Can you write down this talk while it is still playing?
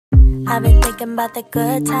I've been thinking about the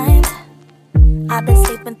good times. I've been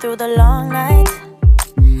sleeping through the long nights.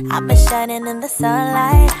 I've been shining in the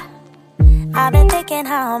sunlight. I've been thinking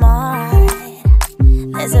how I'm alright.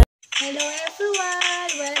 Hello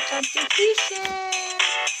everyone! Welcome to Kris.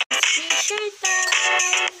 Picture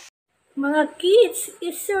time! Mga kids,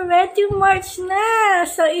 it's already March na!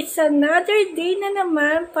 So it's another day na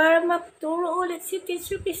naman para magturo ulit si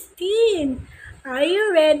Teacher Christine. Are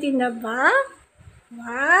you ready na ba?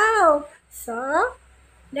 Wow! So,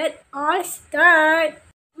 let us start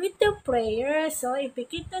with the prayer. So,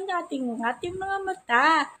 ipikit na natin ang ating mga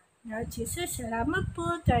mata. Lord Jesus, salamat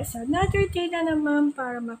po dahil sa another day na naman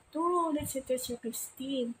para magturo ulit si Teacher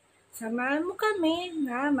Christine. Samahan mo kami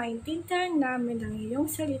na maintindihan namin ang iyong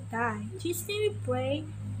salita. In Jesus' name we pray.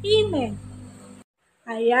 Amen.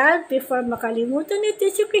 Ayan, before makalimutan ni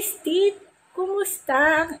Teacher Christine,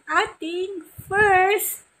 kumusta ang ating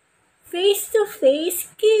first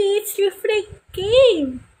face-to-face kids reflect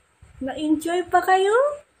game? Na-enjoy pa kayo?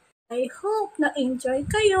 I hope na-enjoy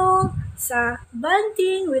kayo sa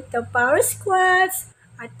bonding with the Power Squads.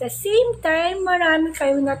 At the same time, marami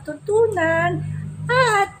kayong natutunan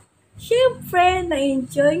at syempre,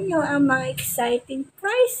 na-enjoy nyo ang mga exciting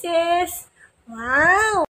prizes.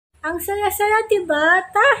 Wow! Ang saya-saya,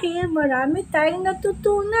 diba? Dahil marami tayong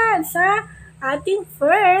natutunan sa ating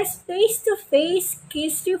first face-to-face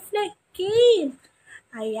kids reflect game.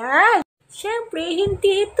 Ayan! Syempre,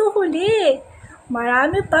 hindi ito huli.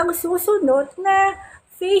 Marami pang susunod na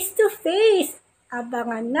face-to-face.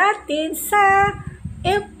 Abangan natin sa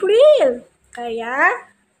April. Kaya,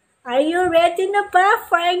 are you ready na ba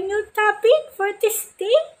for a new topic for this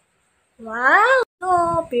day? Wow! So,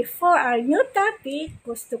 before our new topic,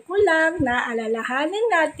 gusto ko lang na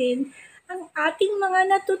alalahanin natin ang ating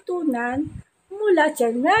mga natutunan mula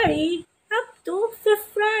January up to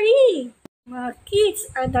February. Mga kids,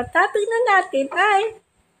 ang topic na natin ay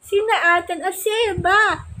sina Adan at si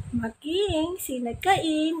Eva, maging sina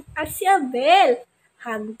Cain at si Abel,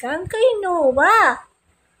 hanggang kay Noah,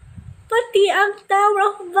 pati ang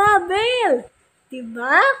Tower of Babel.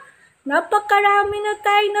 Diba? Napakarami na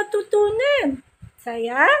tayong natutunan.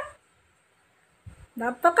 Saya?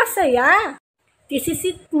 Napakasaya. This is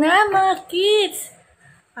it na mga kids.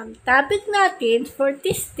 Ang topic natin for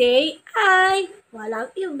this day ay walang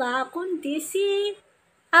iba kundi si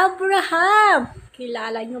Abraham.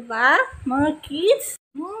 Kilala nyo ba, mga kids?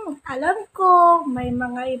 Alam ko, may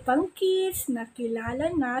mga ibang kids na kilala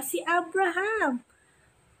na si Abraham.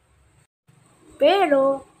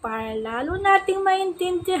 Pero, para lalo nating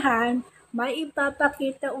maintindihan, may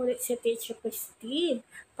ipapakita ulit si Teacher Christine.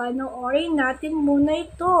 Panoorin natin muna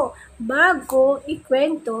ito bago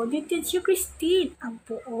ikwento ni Teacher Christine ang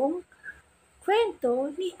buong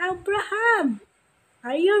kwento ni Abraham.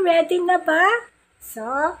 Are you ready na ba?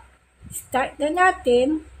 So, start na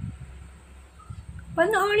natin.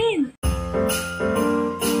 Panoorin!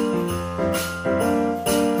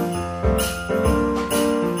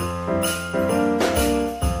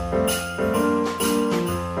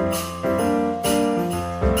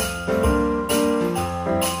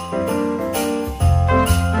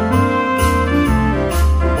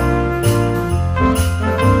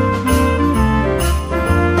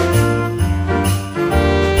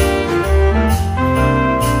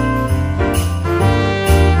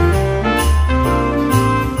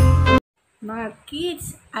 Mga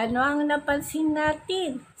kids, ano ang napansin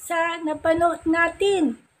natin sa napanood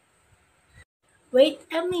natin? Wait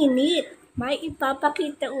a minute, may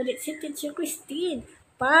ipapakita ulit si Teacher Christine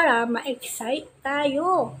para ma-excite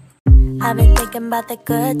tayo. I've been thinking about the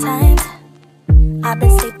good times. I've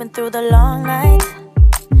been sleeping through the long nights.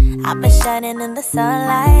 I've been shining in the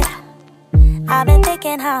sunlight. I've been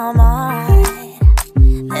thinking how I'm alright.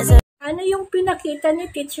 Ano yung pinakita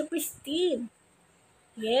ni Teacher Christine?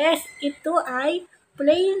 Yes, ito ay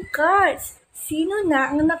playing cards. Sino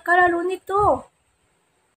na ang nakalaro nito?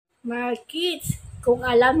 Mga kids, kung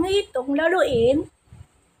alam niyo itong laruin,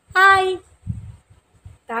 ay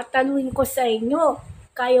tatanungin ko sa inyo,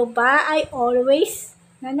 kayo ba ay always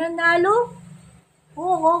nananalo?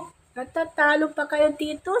 Oo, natatalo pa kayo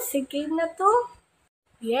dito sa game na to?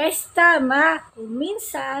 Yes, tama. Kung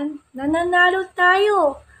minsan, nananalo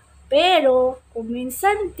tayo. Pero, kung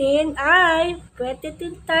minsan din ay pwede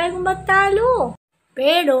din tayong matalo.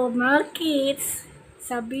 Pero, mga kids,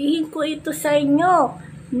 sabihin ko ito sa inyo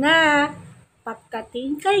na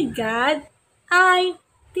pagdating kay God ay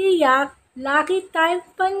tiyak lagi tayong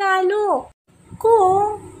panalo.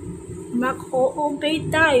 Kung mag-o-obey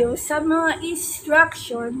tayo sa mga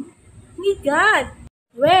instruction ni God.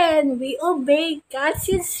 When we obey God's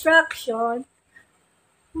instruction,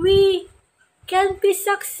 we can be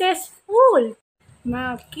successful successful.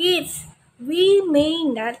 Mga kids, we may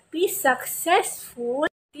not be successful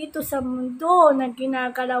dito sa mundo na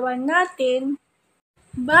ginagalawan natin,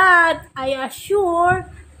 but I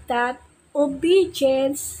assure that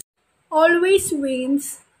obedience always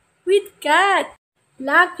wins with God.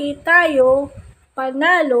 Lagi tayo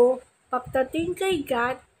panalo pagdating kay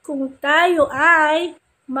God kung tayo ay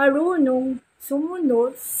marunong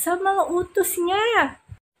sumunod sa mga utos niya.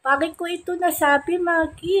 Bakit ko ito nasabi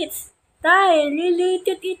mga kids? Dahil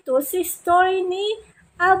related ito sa story ni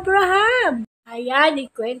Abraham. Ayan,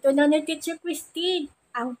 ikwento na ni Teacher Christine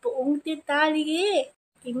ang buong detalye.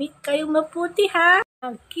 Kinig kayo mabuti ha.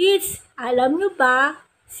 Mga kids, alam nyo ba,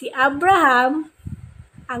 si Abraham,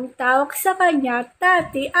 ang tawag sa kanya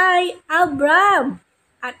dati ay Abram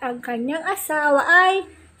at ang kanyang asawa ay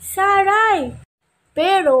Sarai.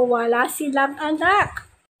 Pero wala silang anak.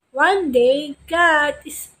 One day, God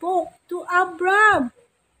spoke to Abram.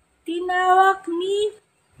 Tinawag ni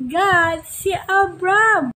God si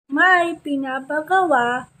Abram. May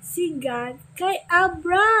pinapagawa si God kay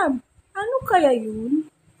Abram. Ano kaya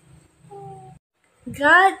yun?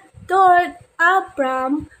 God told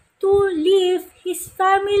Abram to leave his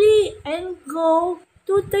family and go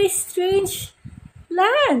to the strange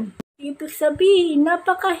land. Ibig sabihin,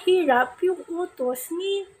 napakahirap yung utos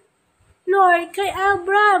ni Lord kay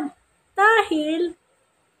Abram dahil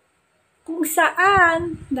kung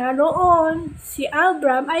saan naroon si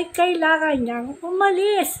Abram ay kailangan niyang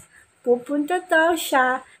umalis. Pupunta daw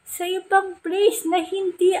siya sa ibang place na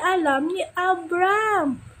hindi alam ni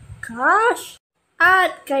Abram. Gosh!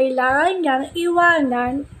 At kailangan niyang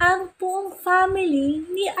iwanan ang buong family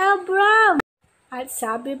ni Abram. At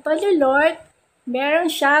sabi pa ni Lord,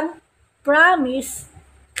 meron siyang promise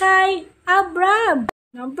kay Abram.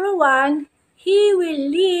 Number 1, He will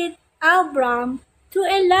lead Abram to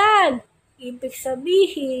a land. Ibig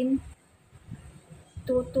sabihin,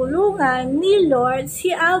 tutulungan ni Lord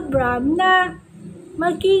si Abram na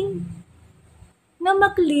mag-lead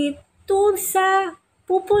tungkol sa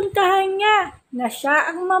pupuntahan niya na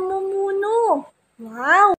siya ang mamumuno.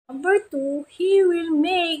 Wow! Number 2, He will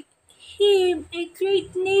make him a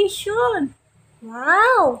great nation.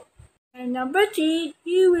 Wow! And number 3,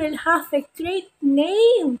 he will have a great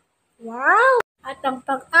name. Wow! At ang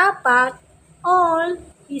pang-apat, all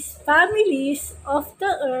his families of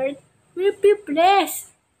the earth will be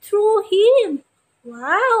blessed through him.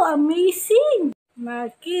 Wow! Amazing!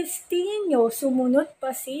 Mga kids, tingin nyo, sumunod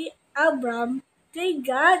pa si Abram kay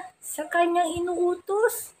God sa kanyang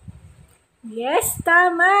inuutos? Yes,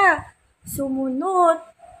 tama! Sumunod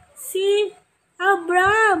si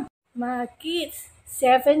Abram. Mga kids,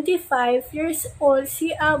 75 years old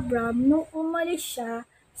si Abram nung umalis siya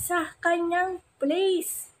sa kanyang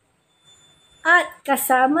place. At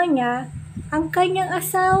kasama niya ang kanyang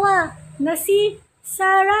asawa na si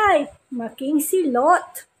Sarai, making si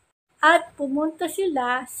Lot. At pumunta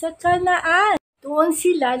sila sa Kanaan. Doon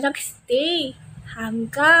sila nagstay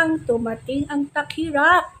hanggang tumating ang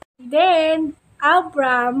taghirap. Then,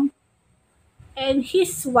 Abram and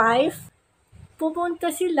his wife, pumunta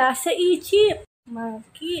sila sa Egypt. Mga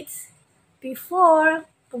kids, before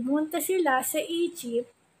pumunta sila sa Egypt,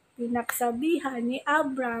 pinagsabihan ni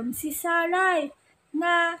Abram si Sarai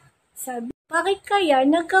na sabi, bakit kaya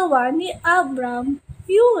nagawa ni Abram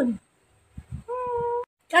yun?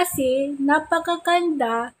 Kasi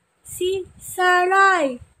napakaganda si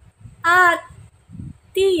Sarai at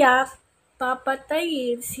tiyak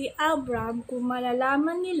papatayin si Abram kung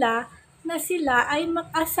malalaman nila na sila ay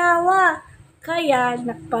mag-asawa. Kaya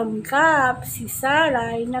nagpanggap si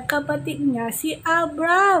Sarai na kapatid niya si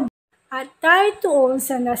Abram. At dahil doon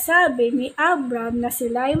sa nasabi ni Abram na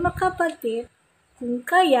sila ay magkapatid, kung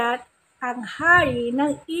kaya't ang hari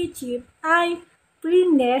ng Egypt ay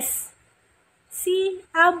prines si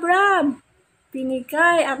Abram.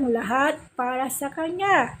 Binigay ang lahat para sa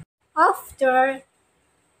kanya. After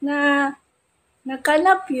na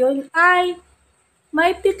naganap yun ay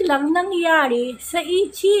may biglang nangyari sa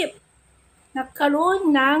Egypt.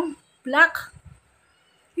 Nagkaroon ng black.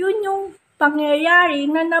 Yun yung pangyayari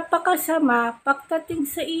na napakasama pagdating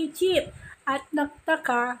sa Egypt. At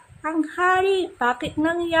nagtaka ang hari, bakit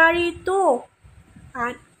nangyari ito?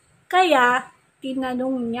 At kaya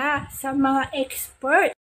tinanong niya sa mga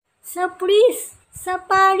expert, sa priest, sa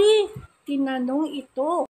pari, tinanong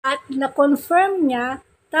ito. At na-confirm niya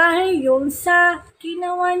dahil yun sa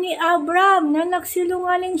ginawa ni Abram na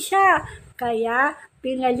nagsilungaling siya. Kaya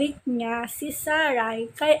pinalik niya si Sarai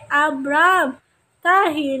kay Abram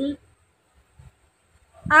dahil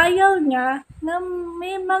ayaw niya na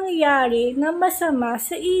may mangyari na masama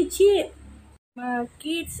sa Egypt. Mga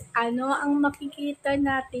kids, ano ang makikita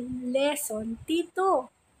nating lesson dito?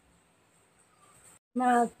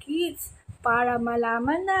 Mga kids, para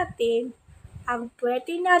malaman natin ang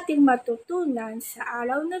pwede nating matutunan sa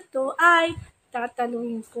araw na to ay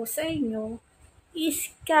tatanungin ko sa inyo, is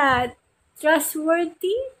God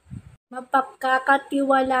trustworthy?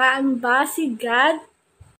 Mapagkakatiwalaan ba si God?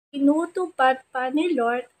 Tinutupad pa ni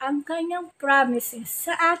Lord ang kanyang promises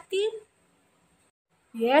sa atin?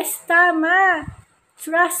 Yes, tama.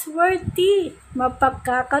 Trustworthy.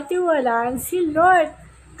 Mapagkakatiwalaan si Lord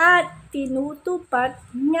at tinutupad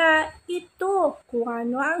niya ito. Kung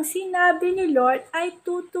ano ang sinabi ni Lord ay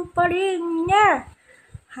tutuparin niya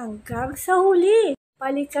hanggang sa huli.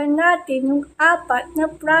 Balikan natin yung 4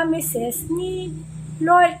 na promises ni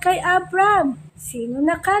Lord kay Abram. Sino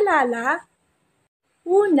nakalala?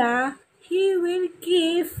 Una, He will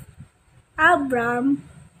give Abram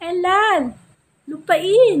a land,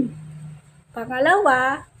 lupain.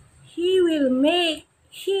 Pangalawa, He will make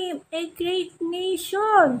him a great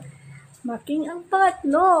nation. Making ang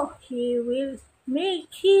pangatlo, He will make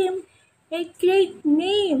him a great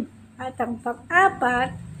name. At ang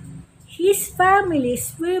pang-apat, His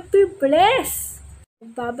families will be blessed.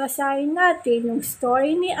 Babasahin natin yung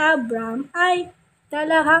story ni Abram ay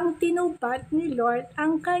talagang tinupad ni Lord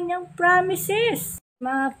ang kanyang promises.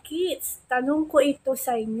 Mga kids, tanong ko ito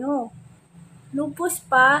sa inyo. Lubos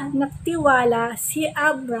pa nagtiwala si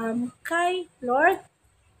Abram kay Lord?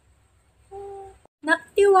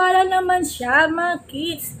 Nagtiwala naman siya, mga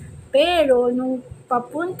kids, pero nung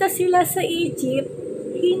papunta sila sa Egypt,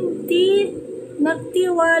 hindi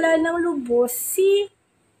nagtiwala ng lubos si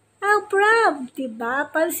Abram. Diba?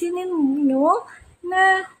 Pansinin nyo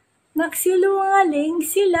na nagsilungaling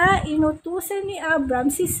sila. Inutusan ni Abram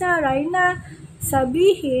si Sarai na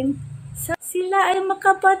sabihin sila ay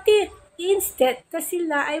magkapatid instead na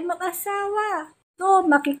sila ay mag-asawa. So,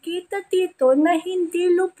 makikita dito na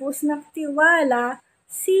hindi lubos nagtiwala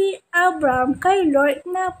si Abram kay Lord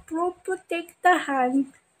na proprotektahan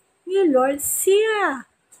ni Lord siya.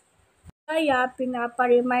 Kaya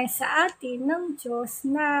pinaparemind sa atin ng Diyos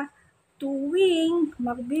na tuwing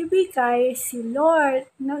magbibigay si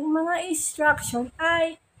Lord ng mga instruction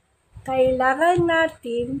ay kailangan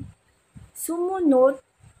natin sumunod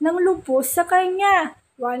ng lubos sa Kanya,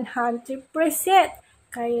 100%.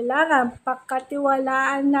 Kailangan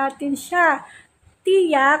pagkatiwalaan natin siya.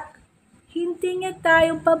 Tiyak, hindi niya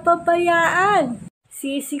tayo papabayaan.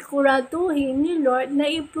 Sisiguraduhin ni Lord na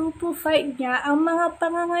i-provide niya ang mga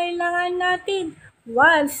pangangailangan natin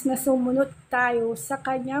once na sumunod tayo sa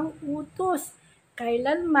Kanyang utos.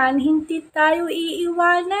 Kailanman hindi tayo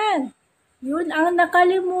iiwanan. Yun ang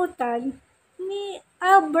nakalimutan ni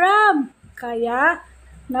Abram. Kaya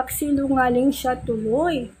nagsilungaling siya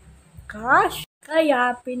tuloy. Gosh!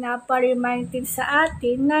 Kaya pinaparemind din sa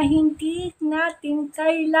atin na hindi natin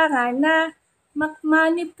kailangan na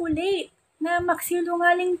mag-manipulate, na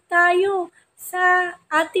magsilungaling tayo sa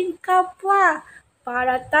ating kapwa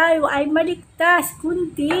para tayo ay maligtas,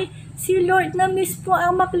 kundi si Lord na mismo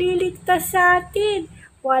ang magliligtas sa atin.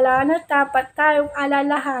 Wala na dapat tayong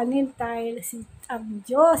alalahanin dahil ang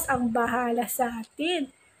Diyos ang bahala sa atin.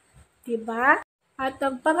 Diba? At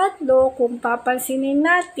ang pangatlo, kung papansinin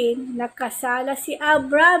natin, nakasala si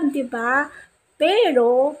Abram, diba?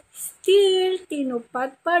 Pero, still,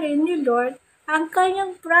 tinupad pa rin ni Lord ang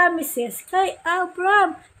kanyang promises kay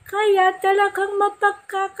Abram. Kaya talagang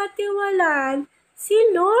mapagkakatiwalaan si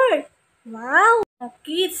Lord. Wow!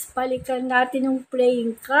 Kids, balikan natin yung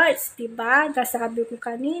playing cards, diba? Nasabi ko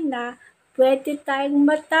kanina, pwede tayong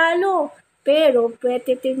matalo, pero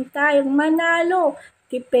pwede din tayong manalo.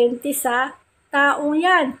 Depende sa taong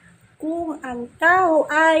yan. Kung ang tao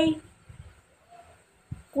ay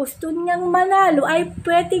gusto niyang manalo, ay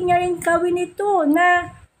pwede niya rin gawin ito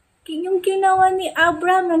na yung ginawa ni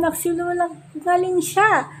Abram na nagsilungaling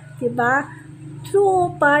siya. Diba?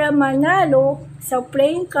 True, para manalo sa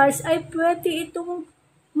playing cards ay pwede itong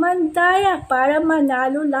mandaya para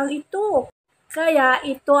manalo lang ito. Kaya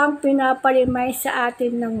ito ang pinaparemind sa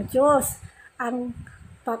atin ng Diyos. Ang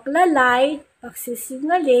paglalay,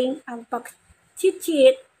 pagsisingaling, ang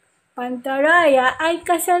pag-cheat, pandaraya ay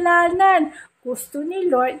kasalanan. Gusto ni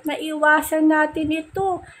Lord na iwasan natin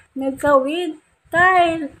ito na gawin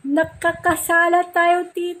dahil nagkakasala tayo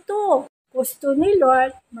dito. Gusto ni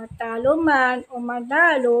Lord matalo man o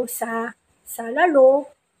manalo sa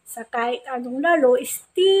laro, sa kahit anong laro,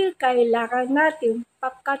 still kailangan natin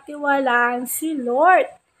pagkatiwalaan si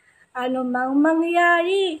Lord. Ano mang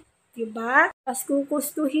mangyari, diba? Mas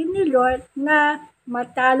gugustuhin ni Lord na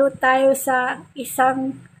matalo tayo sa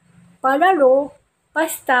isang palaro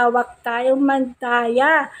Basta wag tayong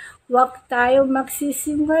mandaya, wag tayong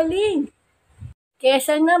magsisinungaling.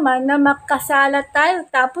 Kesa naman na magkasala tayo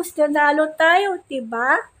tapos nanalo tayo,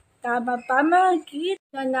 diba? Tama ba mga kids?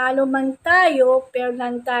 Nanalo man tayo, pero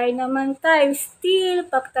nantay naman tayo. Still,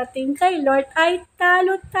 pagdating kay Lord ay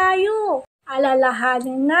talo tayo.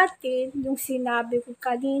 Alalahanin natin yung sinabi ko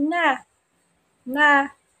kanina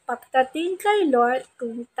na pagdating kay Lord,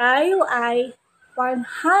 kung tayo ay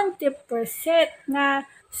 100% na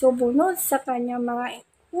sumunod sa kanyang mga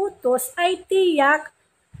utos, ay tiyak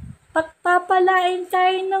pagpapalain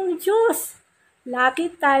tayo ng Diyos.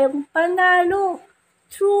 Lagi tayong panalo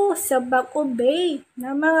through sa pag-obey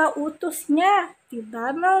ng mga utos niya.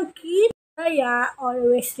 Diba mga kids? Kaya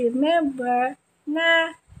always remember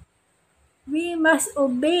na we must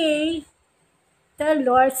obey the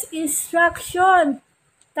Lord's instruction.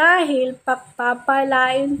 Dahil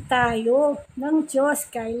pagpapalain tayo ng Diyos,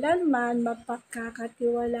 kailanman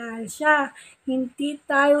mapagkakatiwalaan siya. Hindi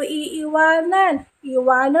tayo iiwanan.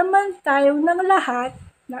 Iwanan man tayo ng lahat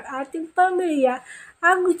ng ating pamilya,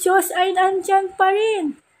 ang Diyos ay nandyan pa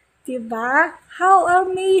rin. Diba? How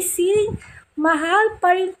amazing! Mahal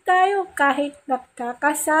pa rin tayo kahit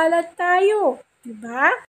nagkakasala tayo.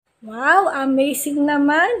 Diba? Wow, amazing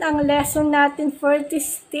naman ang lesson natin for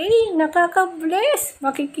this day. Nakaka-bless.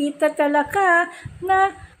 Makikita talaga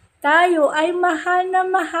na tayo ay mahal na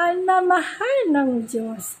mahal na mahal ng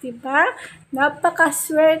Diyos. Diba?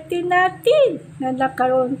 Napakaswerte natin na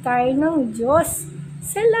nakaroon tayo ng Diyos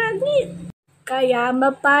sa langit. Kaya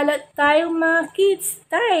mapalad tayong mga kids.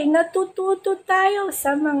 Natututo tayo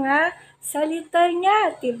sa mga salita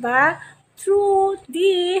niya. Diba? Through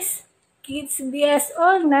this Kids BS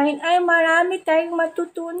Online ay marami tayong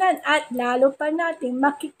matutunan at lalo pa natin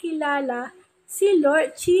makikilala si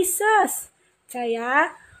Lord Jesus.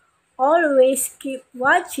 Kaya, always keep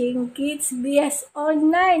watching Kids BS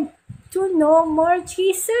Online to know more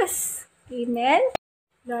Jesus. Amen?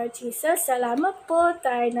 Lord Jesus, salamat po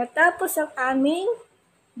tayo natapos ang aming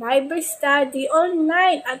Bible study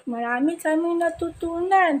online at marami kaming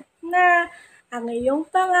natutunan na ang iyong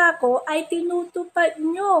pangako ay tinutupad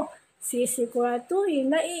nyo. Sisiguraduhin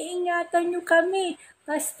na iingatan nyo kami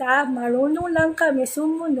basta marunong lang kami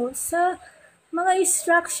sumunod sa mga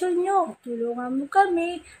instruction nyo. Tulungan mo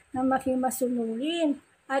kami na maging masunurin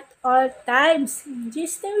at all times. In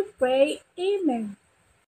Jesus' name we pray. Amen.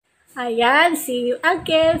 Ayan, see you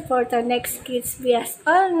again for the next Kids BS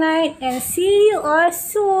Online and see you all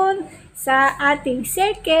soon sa ating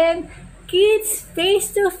second Kids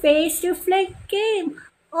Face-to-Face Reflect Game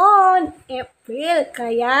on April.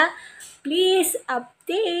 Kaya, please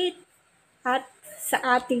update at sa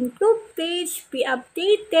ating group page, be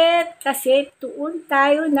updated kasi tuon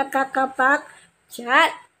tayo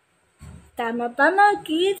nakakapag-chat. Tama ba mga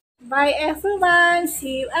kids? Bye everyone!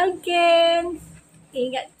 See you again!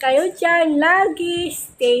 Ingat kayo dyan lagi.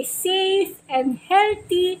 Stay safe and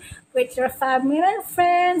healthy with your family and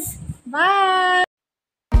friends. Bye!